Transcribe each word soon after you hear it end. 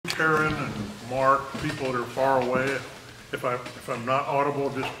Karen and Mark, people that are far away. If I'm not audible,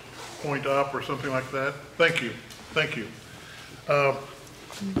 just point up or something like that. Thank you. Thank you.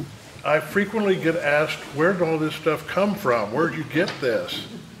 I frequently get asked, where did all this stuff come from? Where did you get this?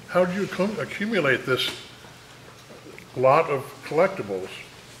 How did you accumulate this lot of collectibles?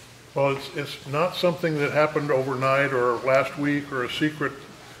 Well, it's not something that happened overnight or last week or a secret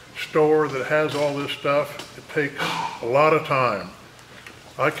store that has all this stuff. It takes a lot of time.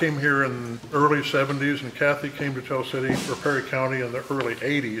 I came here in the early 70s, and Kathy came to Tell City or Perry County in the early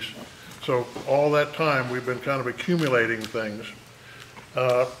 80s. So all that time we've been kind of accumulating things.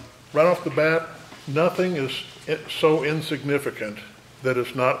 Right off the bat, nothing is so insignificant that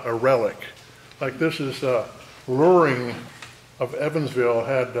it's not a relic. Like this is Luring of Evansville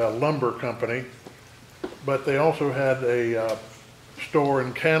had a lumber company, but they also had a store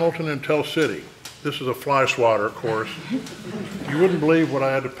in Cannleton and Tell City. This is a fly swatter, of course. You wouldn't believe what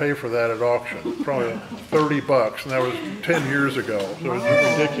I had to pay for that at auction. Probably $30, and that was 10 years ago, so it's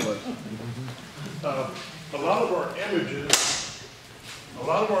ridiculous. A lot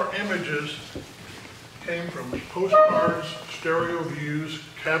of our images came from postcards, stereo views,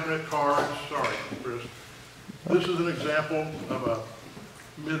 cabinet cards. Sorry, Chris. This is an example of a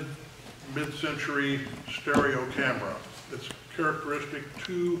mid-century stereo camera. It's characteristic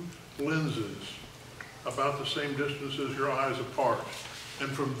 2 lenses, about the same distance as your eyes apart. And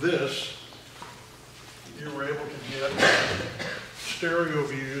from this, you were able to get stereo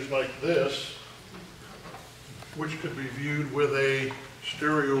views like this, which could be viewed with a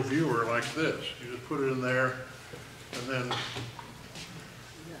stereo viewer like this. You just put it in there and then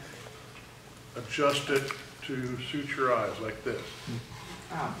adjust it to suit your eyes like this.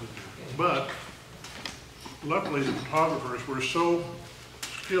 But luckily the photographers were so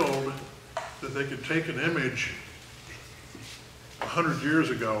skilled that they could take an image 100 years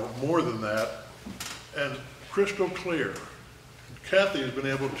ago, more than that, and crystal clear. Kathy has been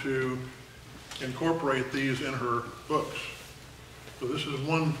able to incorporate these in her books. So this is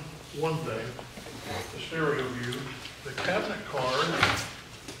one thing, the stereo view. The cabinet card,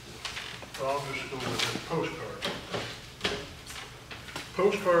 so I'll just go with the postcard.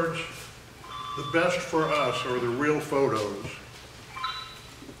 Postcards, the best for us are the real photos.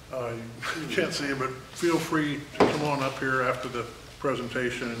 You can't see them, but feel free to come on up here after the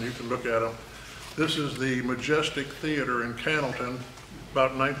presentation and you can look at them. This is the Majestic Theater in Cannleton,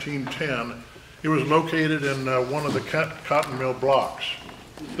 about 1910. It was located in one of the cotton mill blocks.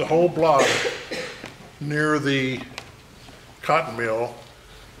 The whole block near the cotton mill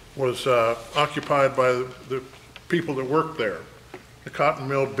was occupied by the people that worked there. The cotton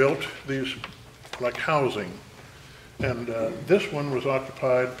mill built these like housing. And this one was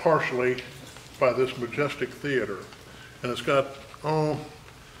occupied partially by this Majestic Theater. And it's got,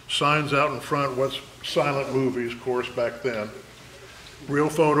 signs out in front, what's silent movies, of course, back then. Real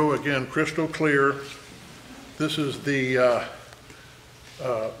photo, again, crystal clear. This is the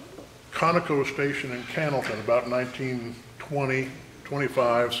Conoco station in Cannleton, about 1920,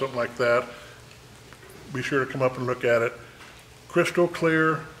 25, something like that. Be sure to come up and look at it. Crystal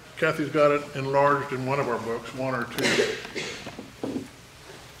clear. Kathy's got it enlarged in one of our books, 1 or 2.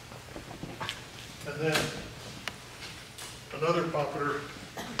 And then another popular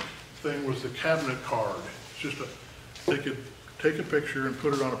thing was the cabinet card. It's just they could take a picture and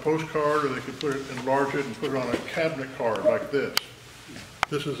put it on a postcard, or they could enlarge it and put it on a cabinet card like this.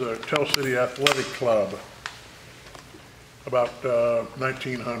 This is a Tell City Athletic Club, about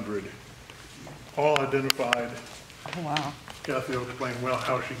 1900. All identified. Oh, wow. Kathy will explain well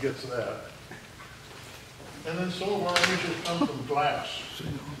how she gets that. And then some of our images come from glass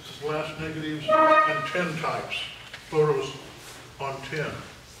negatives and tin types, photos on tin.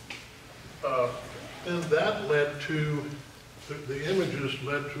 And that led to, the images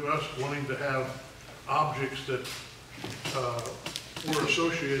led to us wanting to have objects that were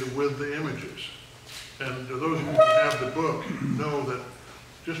associated with the images. And those who have the book know that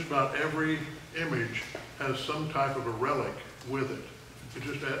just about every image has some type of a relic with it. It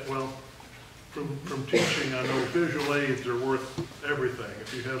just, well, from teaching, I know visual aids are worth everything.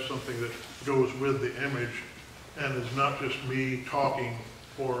 If you have something that goes with the image and is not just me talking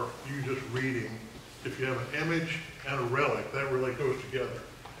or you just reading, if you have an image and a relic, that really goes together.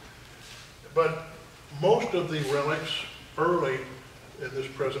 But most of the relics early in this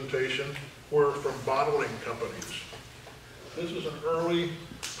presentation were from bottling companies. This is an early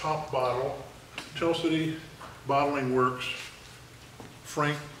pop bottle, Tell City Bottling Works,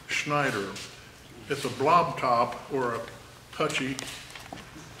 Frank Schneider. It's a blob top or a touchy,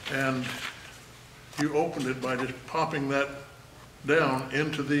 and you open it by just popping that down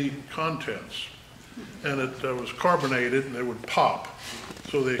into the contents. And it was carbonated and they would pop.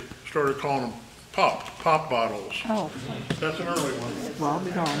 So they started calling them pop bottles. Oh, That's an early one. well, I'll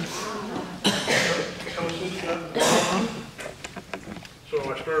be darned. So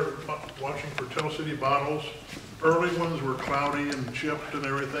I started watching for Tell City bottles. Early ones were cloudy and chipped and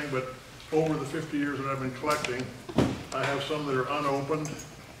everything, but over the 50 years that I've been collecting, I have some that are unopened,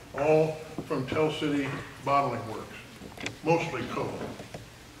 all from Tell City Bottling Works, mostly Coke.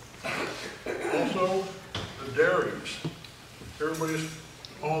 Also, the dairies.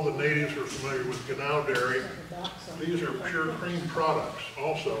 All the natives are familiar with Ganao Dairy. These are pure cream products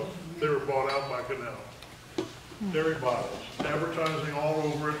also. They were bought out by Ganao. Dairy bottles, advertising all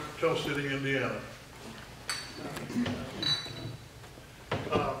over it, Tell City, Indiana.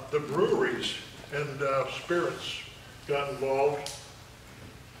 The breweries and spirits got involved.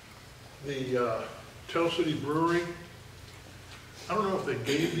 The Tell City Brewery, I don't know if they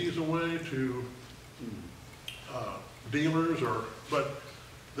gave these away to dealers but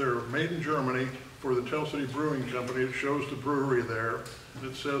they're made in Germany for the Tell City Brewing Company. It shows the brewery there.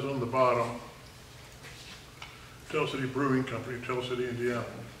 And it says on the bottom, Tell City Brewing Company, Tell City, Indiana.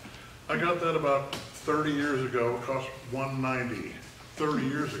 I got that about 30 years ago. It cost $1.90. 30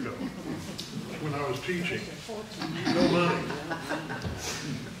 years ago, when I was teaching. No money.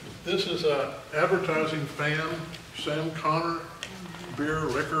 This is a advertising fan, Sam Connor Beer,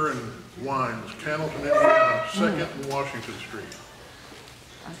 Liquor, and Wines, Cannleton, Indiana, 2nd and Washington Street.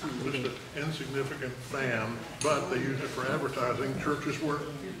 Just an insignificant fan, but they use it for advertising. Churches weren't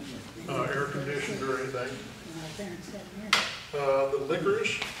air conditioned or anything. The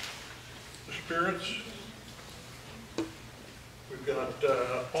liquors, the spirits. We've got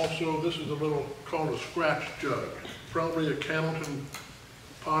also, this is a little called a scratch jug, probably a Cannleton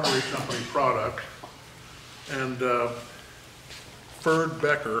Pottery Company product. And Ferd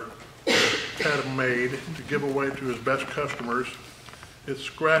Becker had them made to give away to his best customers. It's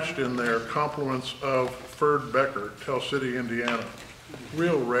scratched in there, compliments of Ferd Becker, Tell City, Indiana.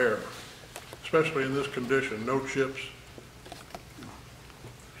 Real rare, especially in this condition, no chips.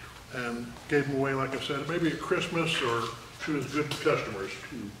 And gave them away, like I said, maybe at Christmas or to his good customers.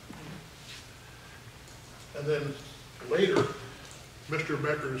 And then later, Mr.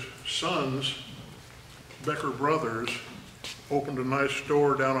 Becker's sons, Becker Brothers, opened a nice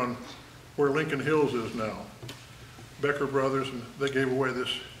store down on where Lincoln Hills is now. Becker Brothers, and they gave away this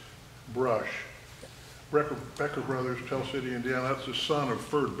brush. Becker Brothers, Tell City, Indiana, that's the son of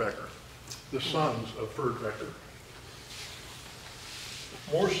Ferd Becker. The sons of Ferd Becker.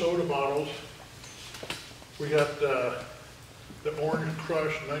 More soda bottles. We got the Orange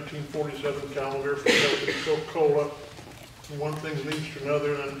Crush 1947 calendar for Coca-Cola. One thing leads to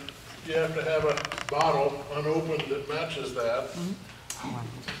another, and you have to have a bottle unopened that matches that.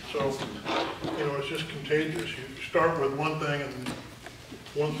 So, you know, it's just contagious. You start with one thing and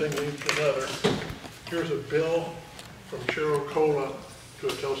one thing leads to another. Here's a bill from Chero Cola to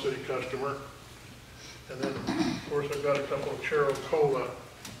a Tell City customer. And then, of course, I've got a couple of Chero Cola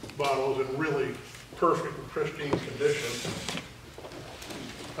bottles in really perfect and pristine condition.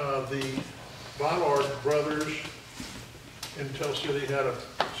 The Ballard Brothers in Tell City had a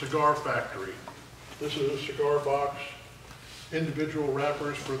cigar factory. This is a cigar box, individual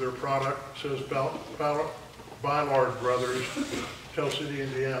wrappers for their product. It says Ballard Brothers, Tell City,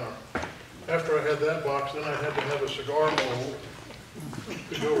 Indiana. After I had that box, then I had to have a cigar mold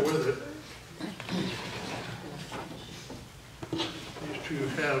to go with it. These two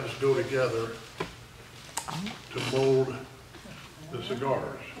halves go together to mold the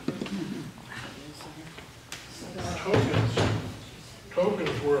cigars.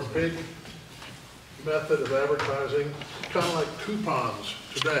 Tokens were a big method of advertising, kind of like coupons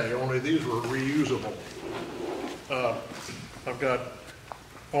today, only these were reusable. I've got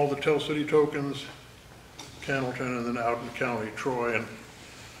all the Tell City tokens, Cannleton, and then out in the county, Troy,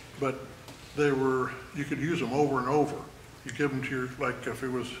 but they were, you could use them over and over. You give them to your, like if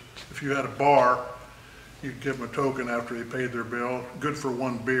you had a bar, you'd give them a token after they paid their bill, good for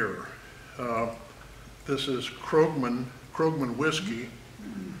one beer. This is Krogman whiskey.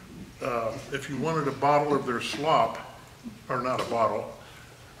 If you wanted a bottle of their slop, or not a bottle,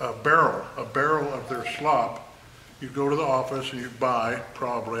 a barrel of their slop, you go to the office and you buy,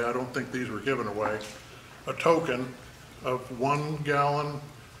 probably, I don't think these were given away, a token of 1 gallon,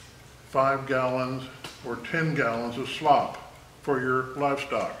 5 gallons, or 10 gallons of slop for your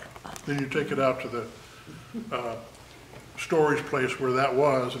livestock. Then you take it out to the storage place where that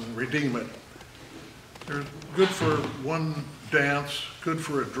was and redeem it. They're good for one dance, good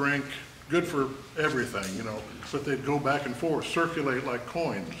for a drink, good for everything, you know, but they'd go back and forth, circulate like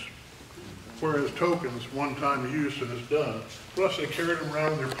coins. Whereas tokens, one time use and it's done. Plus they carried them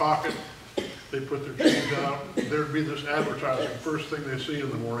around in their pocket, they put their change out, there'd be this advertising, first thing they see in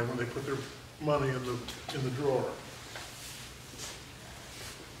the morning when they put their money in the drawer.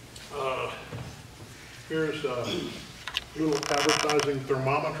 Here's a little advertising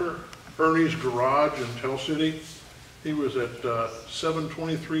thermometer. Ernie's Garage in Tell City. He was at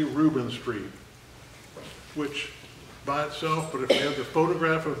 723 Rubin Street, which by itself, but if you have the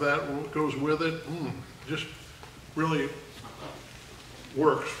photograph of that goes with it, just really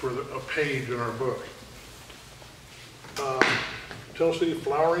works for a page in our book. Tell City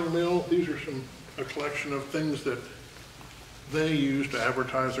Flowering Mill. These are a collection of things that they use to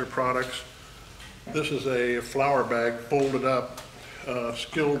advertise their products. This is a flower bag folded up.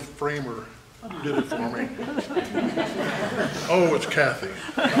 Skilled framer did it for me. Oh, it's Kathy.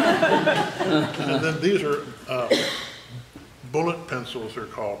 And then these are bullet pencils, they're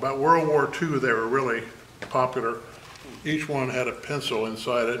called. About World War II, they were really popular. Each one had a pencil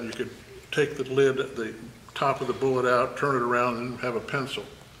inside it, and you could take the lid, the top of the bullet out, turn it around, and have a pencil.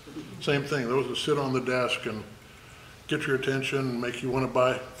 Same thing, those that sit on the desk and get your attention and make you want to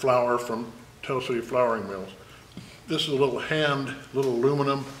buy flour from Tell City Flowering Mills. This is a little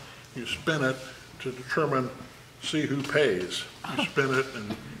aluminum. You spin it to see who pays. You spin it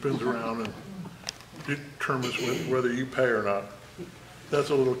and it spins around and it determines whether you pay or not. That's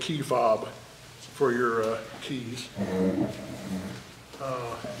a little key fob for your keys.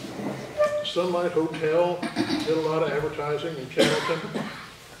 Sunlight Hotel did a lot of advertising in Cannleton.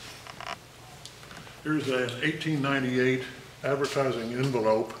 Here's an 1898 advertising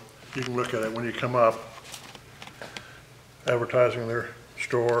envelope. You can look at it when you come up, advertising their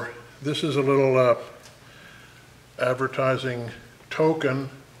store. This is a little advertising token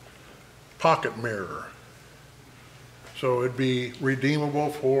pocket mirror. So it'd be redeemable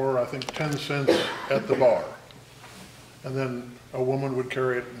for, I think, 10 cents at the bar. And then a woman would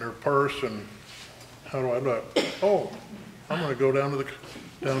carry it in her purse, and how do I look? Oh, I'm gonna go down to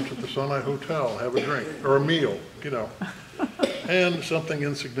the Sunlight Hotel, have a drink, or a meal, you know. And something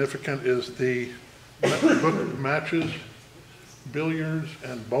insignificant is the book matches billiards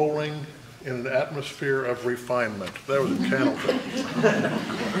and bowling in an atmosphere of refinement. That was in Cannleton.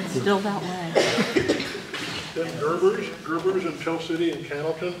 It's still that way. Then Gerber's in Tell City and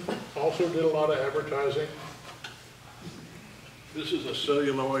Cannleton also did a lot of advertising. This is a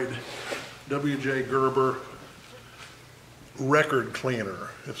celluloid W.J. Gerber record cleaner.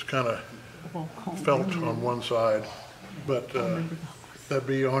 It's kind of felt on one side, but that'd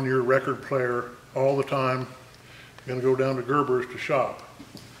be on your record player all the time. You're going to go down to Gerber's to shop.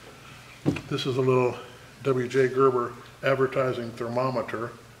 This is a little W.J. Gerber advertising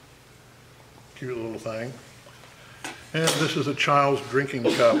thermometer. Cute little thing. And this is a child's drinking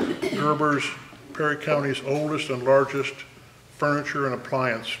cup. Gerber's, Perry County's oldest and largest furniture and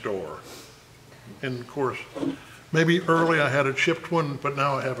appliance store. And of course, maybe early I had a chipped one, but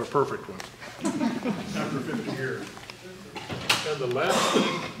now I have a perfect one after 50 years. And the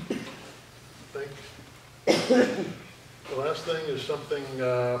last thing is something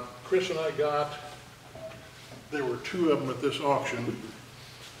Chris and I got. There were two of them at this auction,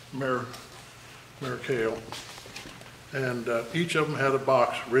 Mayor Kale, and each of them had a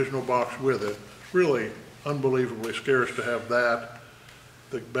box, original box with it. Really unbelievably scarce to have that,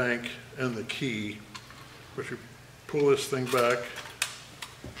 the bank, and the key. But you pull this thing back,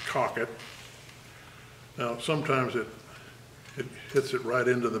 cock it. Now sometimes it hits it right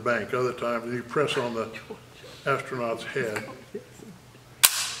into the bank. Other times you press on the astronaut's head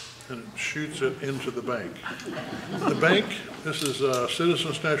and it shoots it into the bank. The bank, this is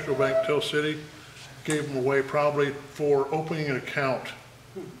Citizens National Bank, Tell City, gave them away probably for opening an account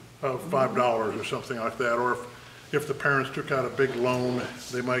of $5 or something like that. Or if the parents took out a big loan,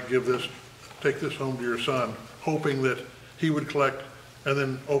 they might take this home to your son, hoping that he would collect and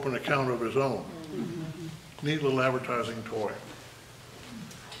then open an account of his own. Neat little advertising toy.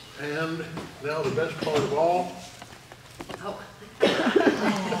 And now the best part of all. Oh.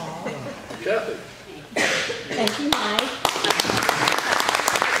 Kathy. Thank you, Mike.